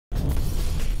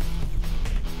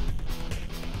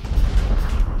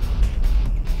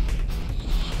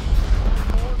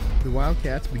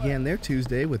Wildcats began their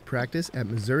Tuesday with practice at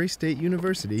Missouri State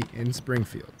University in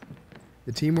Springfield.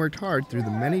 The team worked hard through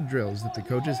the many drills that the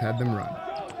coaches had them run.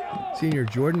 Senior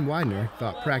Jordan Widener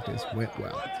thought practice went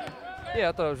well. Yeah,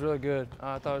 I thought it was really good.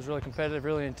 I thought it was really competitive,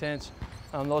 really intense.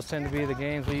 Those tend to be the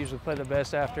games we usually play the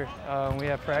best after. We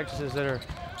have practices that are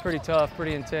pretty tough,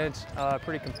 pretty intense,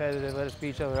 pretty competitive, let us beat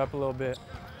each other up a little bit.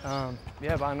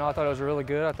 Yeah, but I thought it was really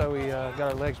good. I thought we got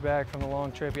our legs back from the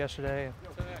long trip yesterday.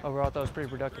 Overall, I thought it was pretty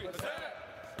productive.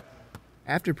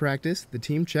 After practice, the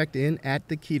team checked in at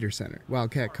the Keeter Center.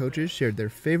 Wildcat coaches shared their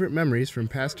favorite memories from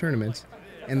past tournaments,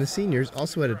 and the seniors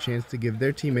also had a chance to give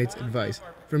their teammates advice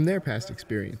from their past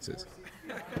experiences.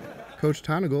 Coach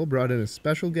Tonagel brought in a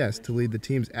special guest to lead the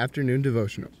team's afternoon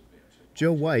devotional.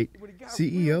 Joe White,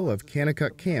 CEO of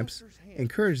Kanakuk Camps,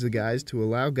 encouraged the guys to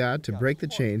allow God to break the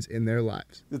chains in their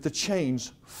lives. That the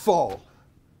chains fall.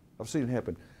 I've seen it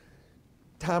happen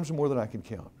times more than I can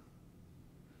count.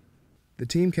 The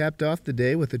team capped off the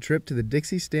day with a trip to the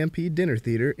Dixie Stampede Dinner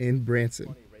Theater in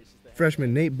Branson.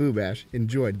 Freshman Nate Bubash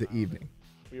enjoyed the evening.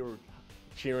 We were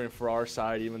cheering for our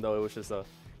side even though it was just a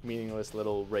meaningless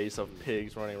little race of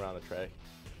pigs running around the track.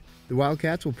 The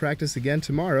Wildcats will practice again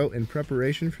tomorrow in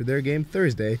preparation for their game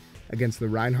Thursday against the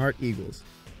Reinhardt Eagles.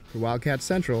 For Wildcat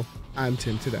Central, I'm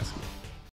Tim Tedeschi.